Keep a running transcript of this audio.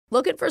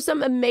Looking for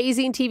some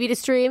amazing TV to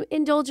stream?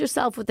 Indulge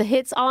yourself with the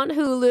hits on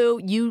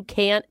Hulu you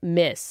can't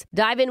miss.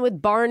 Dive in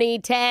with Barney,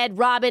 Ted,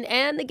 Robin,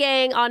 and the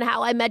gang on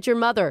How I Met Your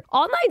Mother.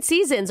 All 9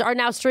 seasons are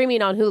now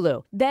streaming on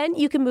Hulu. Then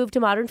you can move to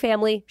Modern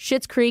Family,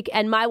 Schitt's Creek,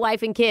 and My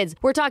Wife and Kids.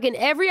 We're talking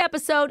every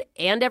episode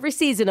and every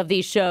season of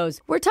these shows.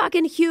 We're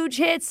talking huge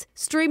hits,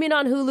 streaming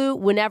on Hulu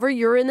whenever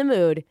you're in the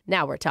mood.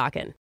 Now we're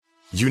talking.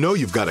 You know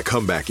you've got a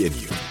comeback in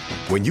you.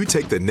 When you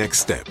take the next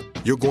step,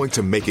 you're going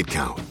to make it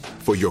count.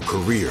 For your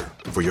career,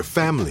 for your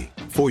family,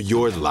 for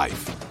your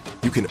life.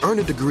 You can earn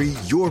a degree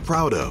you're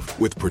proud of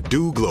with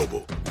Purdue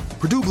Global.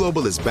 Purdue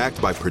Global is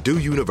backed by Purdue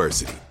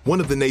University,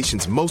 one of the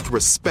nation's most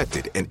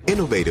respected and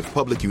innovative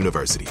public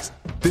universities.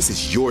 This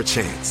is your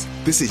chance.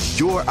 This is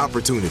your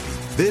opportunity.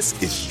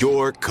 This is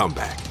your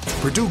comeback.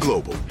 Purdue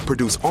Global,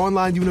 Purdue's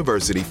online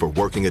university for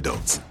working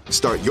adults.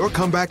 Start your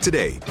comeback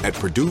today at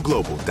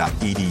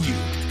purdueglobal.edu.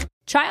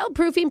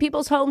 Child-proofing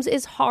people's homes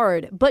is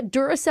hard, but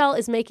Duracell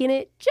is making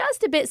it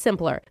just a bit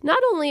simpler.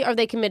 Not only are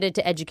they committed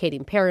to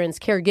educating parents,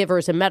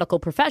 caregivers, and medical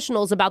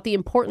professionals about the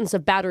importance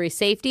of battery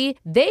safety,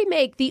 they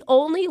make the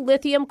only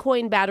lithium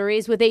coin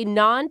batteries with a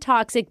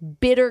non-toxic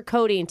bitter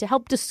coating to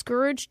help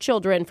discourage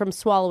children from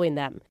swallowing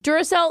them.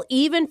 Duracell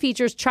even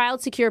features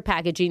child-secure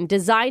packaging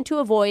designed to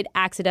avoid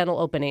accidental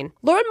opening.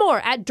 Learn more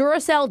at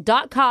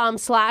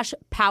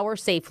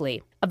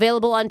Duracell.com/powersafely.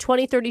 Available on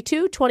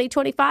 2032,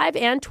 2025,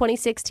 and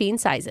 2016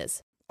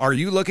 sizes. Are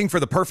you looking for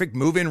the perfect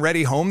move-in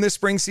ready home this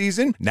spring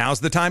season? Now's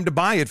the time to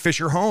buy at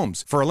Fisher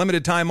Homes. For a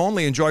limited time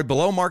only, enjoy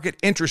below-market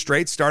interest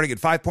rates starting at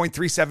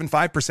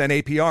 5.375%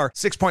 APR,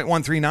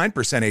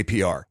 6.139%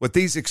 APR. With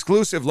these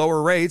exclusive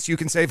lower rates, you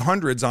can save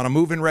hundreds on a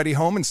move-in ready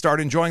home and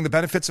start enjoying the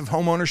benefits of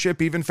home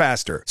ownership even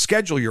faster.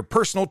 Schedule your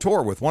personal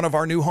tour with one of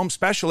our new home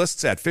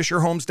specialists at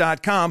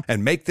FisherHomes.com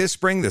and make this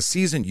spring the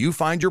season you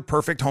find your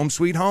perfect home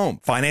sweet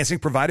home. Financing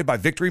provided by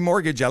Victory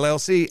Mortgage,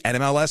 LLC,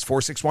 NMLS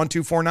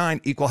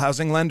 461249, Equal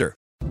Housing Lender.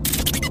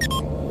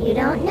 You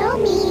don't know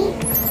me.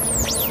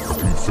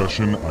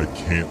 Confession I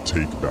can't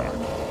take back.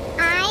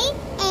 I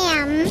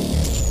am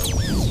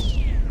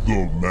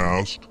The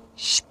Masked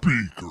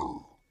Speaker.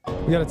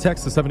 We got a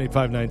text to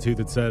 78592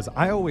 that says,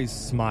 I always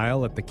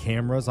smile at the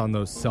cameras on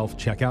those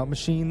self-checkout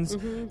machines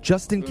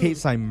just in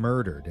case I'm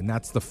murdered. And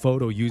that's the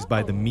photo used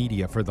by the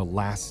media for the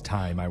last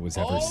time I was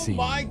ever seen. Oh,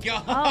 my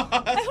God.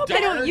 I hope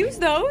I don't use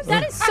those.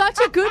 That is such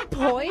a good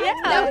point. Yeah.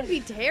 That would be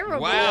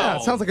terrible. Wow. Yeah,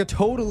 it sounds like a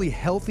totally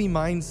healthy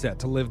mindset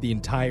to live the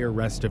entire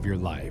rest of your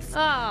life.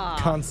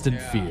 Constant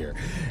fear.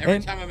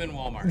 Every time I'm in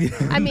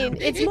Walmart. I mean,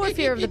 it's more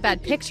fear of the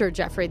bad picture,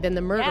 Jeffrey, than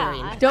the murdering.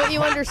 Yeah. Don't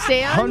you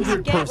understand?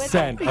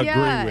 100%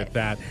 agree with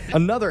that.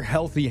 Another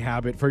healthy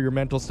habit for your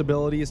mental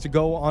stability is to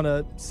go on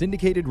a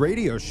syndicated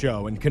radio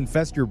show and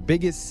confess your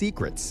biggest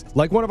secrets.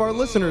 Like one of our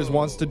listeners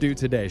wants to do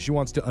today. She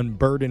wants to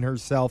unburden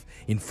herself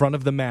in front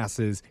of the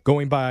masses,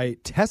 going by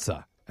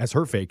Tessa as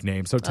her fake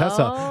name. So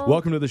Tessa,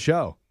 welcome to the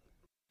show.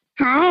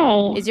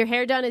 Hi. Is your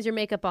hair done? Is your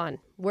makeup on?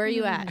 Where are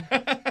you at?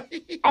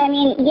 I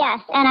mean, yes,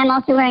 and I'm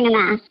also wearing a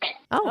mask.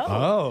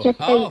 Just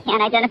so you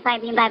can't identify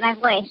me by my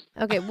voice.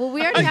 Okay, well,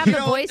 we already have the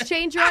voice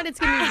changer on. It's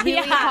going to be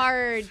really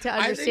hard to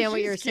understand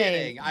what you're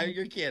saying.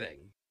 You're kidding.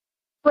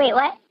 Wait,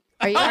 what?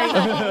 Are you?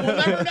 We'll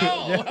never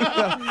know.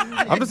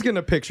 I'm just going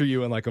to picture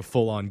you in like a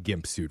full-on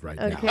gimp suit right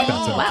now. Okay. If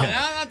that's okay.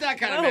 Not that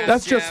kind of mask,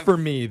 That's just Jeff. for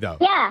me, though.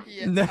 Yeah.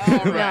 All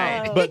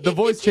right. No. But the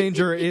voice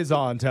changer is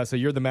on, Tessa.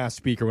 You're the masked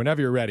speaker. Whenever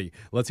you're ready,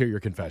 let's hear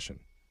your confession.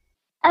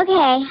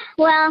 Okay,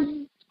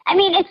 well, I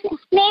mean, it's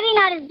maybe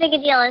not as big a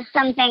deal as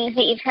some things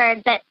that you've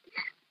heard, but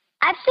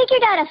I've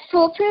figured out a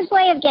foolproof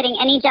way of getting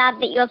any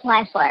job that you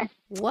apply for.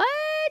 What?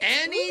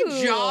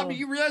 Any job? Do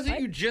you realize what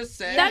you just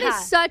said? That is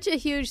such a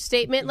huge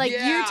statement. Like,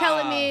 Yeah. you're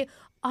telling me,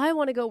 I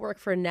want to go work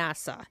for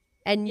NASA,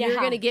 and you're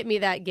going to get me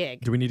that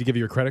gig. Do we need to give you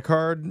your credit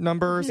card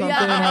number or something?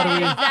 Yeah,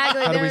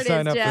 exactly. How do There we it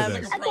sign is, up Jeff. for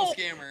this? Like a pro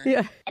scammer.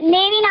 Yeah.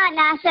 Maybe not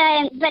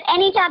NASA, but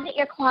any job that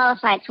you're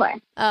qualified for.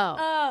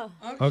 Oh.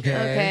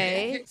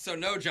 Okay. So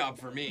no job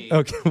for me.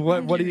 Okay,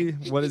 what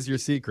is your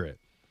secret?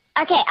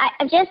 Okay,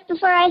 just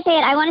before I say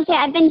it, I want to say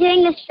I've been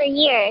doing this for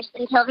years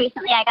until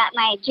recently I got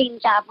my dream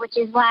job, which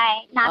is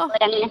why, I'm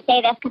going to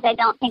say this because I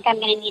don't think I'm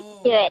going to need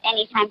to do it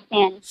anytime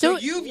soon. So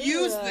you've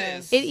used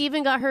this. It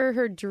even got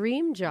her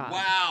dream job.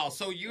 Wow.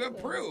 So you have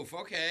proof.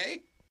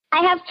 Okay.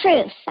 I have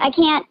proof. I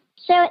can't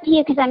show it to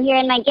you because I'm here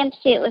in my gimp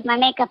suit with my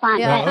makeup on.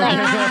 Yeah.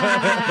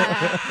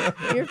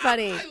 But, like, You're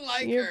funny. I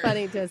like You're her.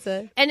 funny,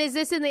 Tessa. And is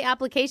this in the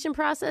application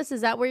process?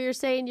 Is that where you're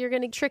saying you're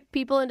going to trick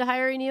people into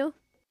hiring you?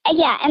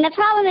 yeah, and the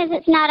problem is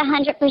it's not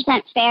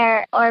 100%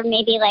 fair or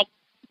maybe like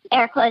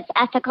air quotes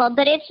ethical,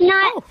 but it's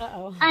not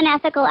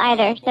unethical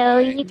either. So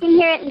you can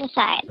hear it and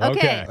decide.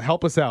 Okay.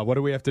 Help us out. What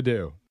do we have to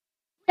do?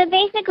 So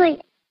basically,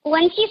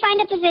 once you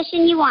find a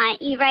position you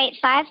want, you write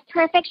 5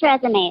 perfect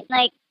resumes,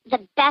 like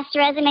the best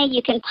resume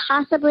you can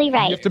possibly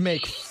write. You have to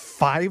make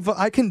 5?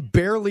 I can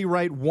barely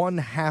write one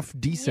half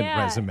decent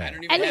resume. I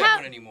don't even have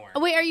one anymore.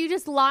 Wait, are you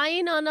just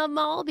lying on them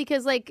all?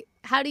 Because, like,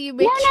 how do you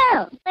make...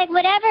 No. Like,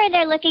 whatever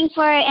they're looking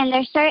for in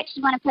their search,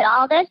 you want to put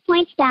all those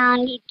points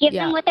down. You give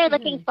them what they're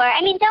looking for.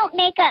 I mean, don't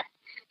make up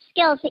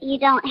skills that you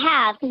don't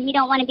have, because you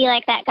don't want to be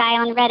like that guy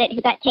on Reddit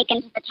who got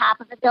taken to the top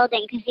of a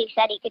building because he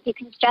said he could do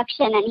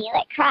construction and he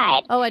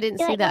cried. Oh, I didn't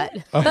see that.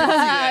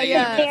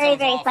 Yeah. Very,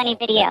 very funny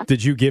video.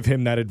 Did you give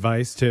him that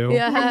advice too?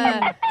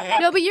 Yeah.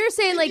 No, but you're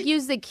saying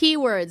use the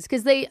keywords,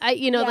 because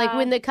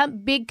when the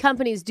big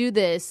companies do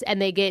this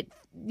and they get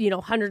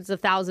hundreds of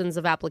thousands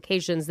of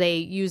applications, they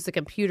use the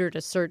computer to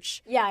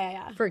search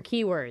for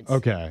keywords.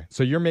 Okay.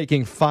 So you're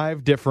making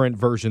 5 different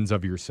versions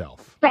of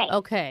yourself. Right.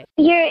 Okay.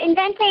 You're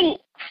inventing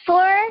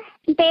 4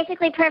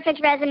 basically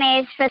perfect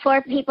resumes for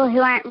 4 people who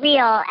aren't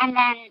real, and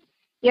then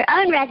your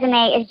own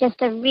resume is just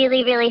a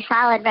really, really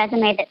solid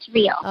resume that's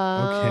real.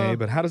 Okay,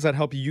 but how does that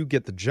help you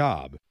get the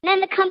job? And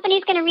then the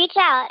company's going to reach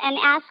out and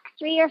ask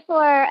 3 or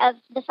 4 of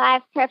the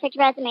 5 perfect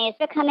resumes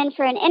to come in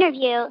for an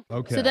interview.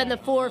 Okay. So then the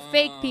 4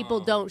 fake people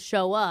don't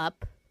show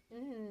up.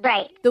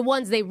 Right. The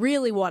ones they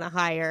really want to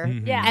hire.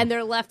 Mm-hmm. Yeah. And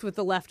they're left with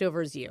the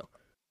leftovers you.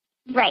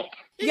 Right.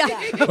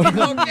 Yeah.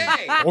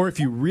 Okay. Or if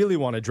you really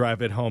want to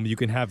drive it home, you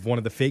can have one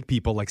of the fake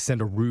people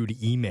send a rude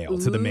email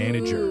to the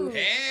manager.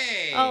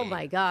 Hey. Oh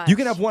my gosh. You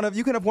can have one of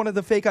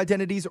the fake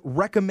identities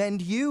recommend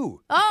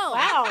you. Oh.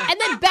 Wow. And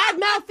then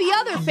badmouth the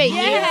other fake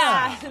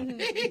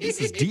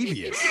This is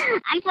devious.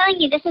 I'm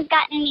telling you, this has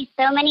gotten me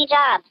so many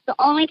jobs. The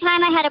only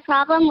time I had a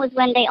problem was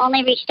when they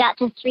only reached out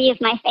to 3 of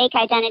my fake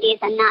identities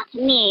and not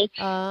to me.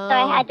 So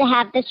I had to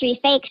have the 3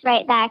 fakes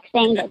write back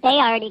saying that they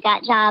already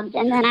got jobs,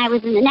 and then I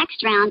was in the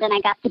next round and I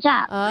got the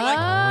job.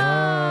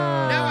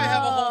 Now I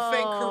have a whole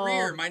fake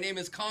career. My name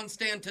is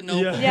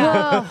Constantinople.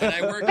 Yeah. And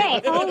I work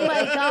Right. Oh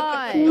my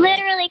God.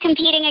 Literally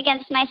competing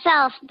against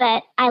myself,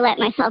 but I let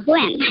myself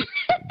win.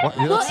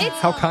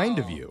 How kind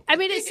of you. I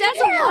mean, it says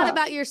a lot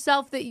about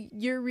yourself that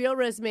your real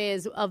resume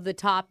is of the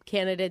top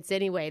candidates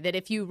anyway, that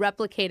if you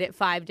replicate it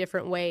 5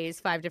 different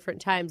ways, 5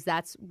 different times,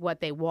 that's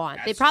what they want.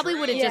 They That's probably true.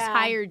 would have just Yeah.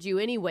 hired you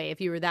anyway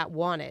if you were that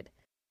wanted.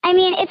 I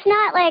mean, it's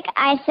not like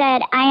I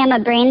said I am a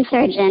brain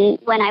surgeon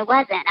when I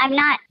wasn't. I'm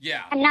not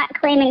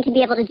claiming to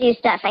be able to do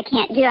stuff I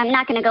can't do. I'm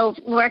not going to go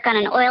work on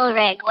an oil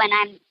rig when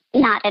I'm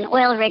not an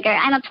oil rigger.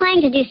 I'm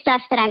applying to do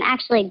stuff that I'm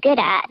actually good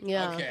at.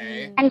 Yeah.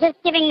 Okay. I'm just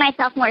giving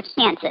myself more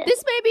chances.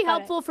 This may be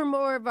helpful for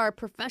more of our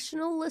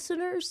professional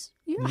listeners.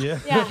 Yeah.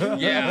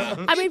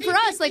 Yeah. I mean, for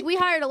us, we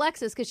hired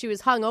Alexis because she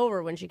was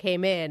hungover when she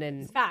came in,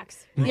 and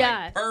Facts.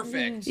 yeah,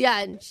 Perfect. yeah,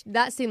 and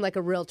that seemed like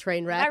a real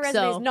train wreck. My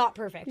resume so is not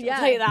perfect. yeah, I'll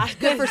tell you that.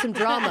 good for some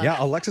drama. Yeah,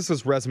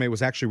 Alexis's resume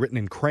was actually written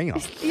in crayon.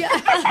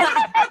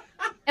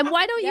 And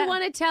why don't you Yeah.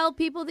 want to tell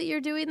people that you're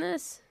doing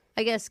this?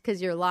 I guess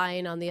because you're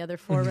lying on the other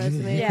 4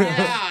 resumes.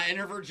 Yeah, and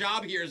if her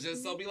job hears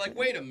this, they'll be like,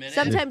 wait a minute.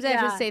 Sometimes I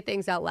have Yeah. to say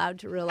things out loud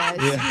to realize.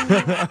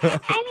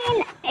 I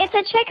mean, it's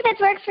a trick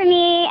that's worked for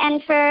me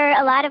and for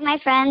a lot of my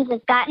friends.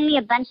 It's gotten me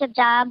a bunch of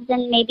jobs,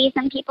 and maybe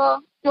some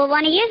people will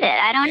want to use it.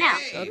 I don't know.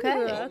 Hey,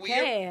 Okay. well,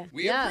 Okay.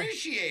 We Yeah.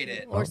 appreciate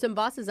it. Or some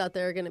bosses out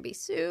there are going to be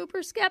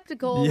super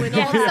skeptical when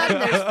all of a sudden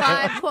there's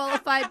 5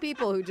 qualified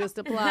people who just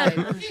applied.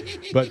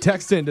 But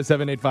text in to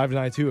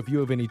 78592 if you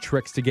have any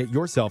tricks to get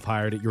yourself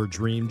hired at your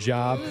dream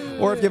job,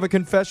 or if you have a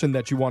confession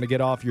that you want to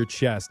get off your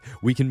chest.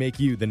 We can make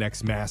you the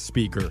next mass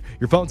speaker.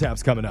 Your phone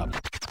tap's coming up.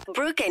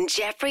 Brooke and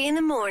Jeffrey in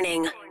the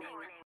morning.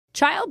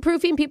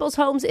 Childproofing people's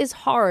homes is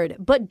hard,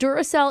 but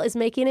Duracell is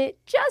making it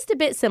just a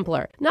bit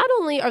simpler. Not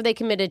only are they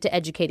committed to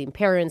educating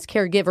parents,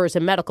 caregivers,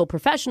 and medical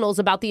professionals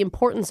about the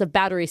importance of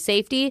battery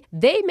safety,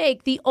 they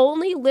make the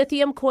only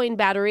lithium coin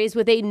batteries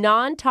with a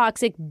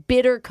non-toxic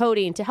bitter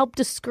coating to help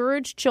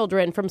discourage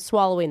children from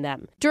swallowing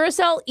them.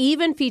 Duracell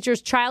even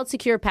features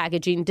child-secure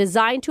packaging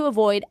designed to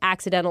avoid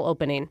accidental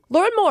opening.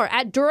 Learn more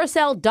at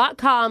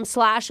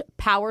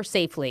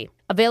Duracell.com/powersafely.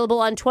 Available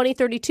on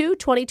 2032,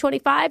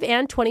 2025,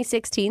 and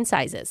 2016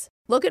 sizes.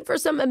 Looking for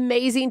some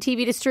amazing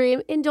TV to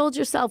stream? Indulge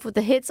yourself with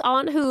the hits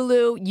on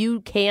Hulu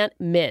you can't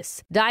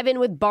miss. Dive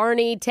in with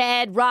Barney,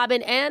 Ted,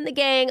 Robin, and the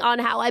gang on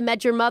How I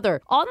Met Your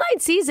Mother. All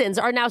 9 seasons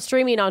are now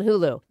streaming on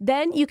Hulu.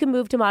 Then you can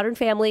move to Modern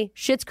Family,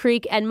 Schitt's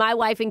Creek, and My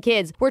Wife and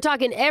Kids. We're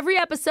talking every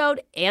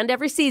episode and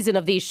every season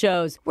of these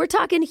shows. We're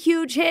talking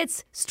huge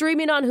hits,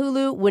 streaming on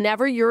Hulu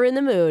whenever you're in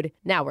the mood.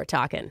 Now we're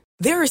talking.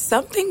 There are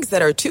some things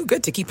that are too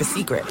good to keep a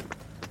secret.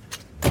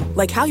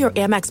 Like how your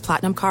Amex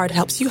Platinum card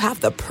helps you have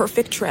the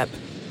perfect trip.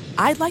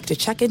 I'd like to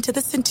check into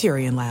the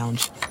Centurion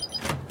Lounge.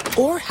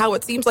 Or how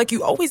it seems like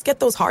you always get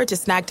those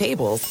hard-to-snag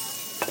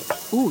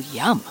tables. Ooh,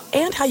 yum.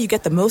 And how you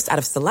get the most out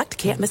of select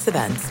can't-miss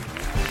events.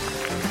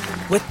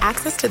 With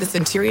access to the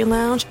Centurion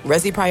Lounge,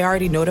 Resi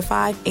Priority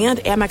Notified, and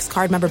Amex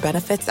card member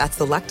benefits at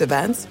select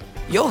events,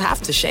 you'll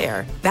have to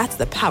share. That's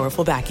the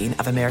powerful backing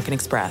of American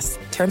Express.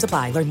 Terms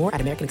apply. Learn more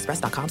at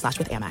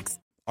americanexpress.com/withAmex.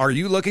 Are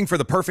you looking for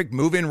the perfect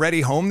move-in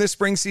ready home this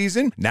spring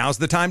season? Now's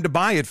the time to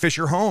buy at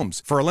Fisher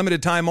Homes. For a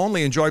limited time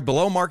only, enjoy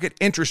below-market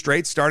interest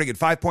rates starting at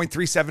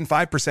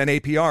 5.375%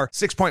 APR,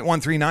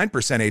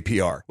 6.139%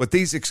 APR. With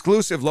these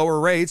exclusive lower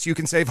rates, you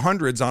can save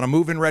hundreds on a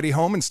move-in ready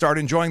home and start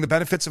enjoying the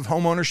benefits of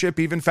home ownership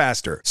even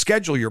faster.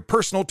 Schedule your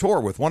personal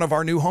tour with one of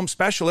our new home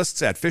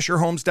specialists at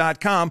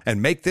FisherHomes.com and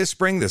make this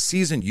spring the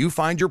season you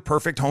find your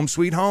perfect home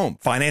sweet home.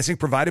 Financing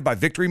provided by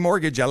Victory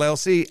Mortgage,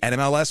 LLC,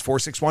 NMLS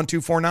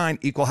 461249,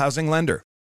 Equal Housing Lender.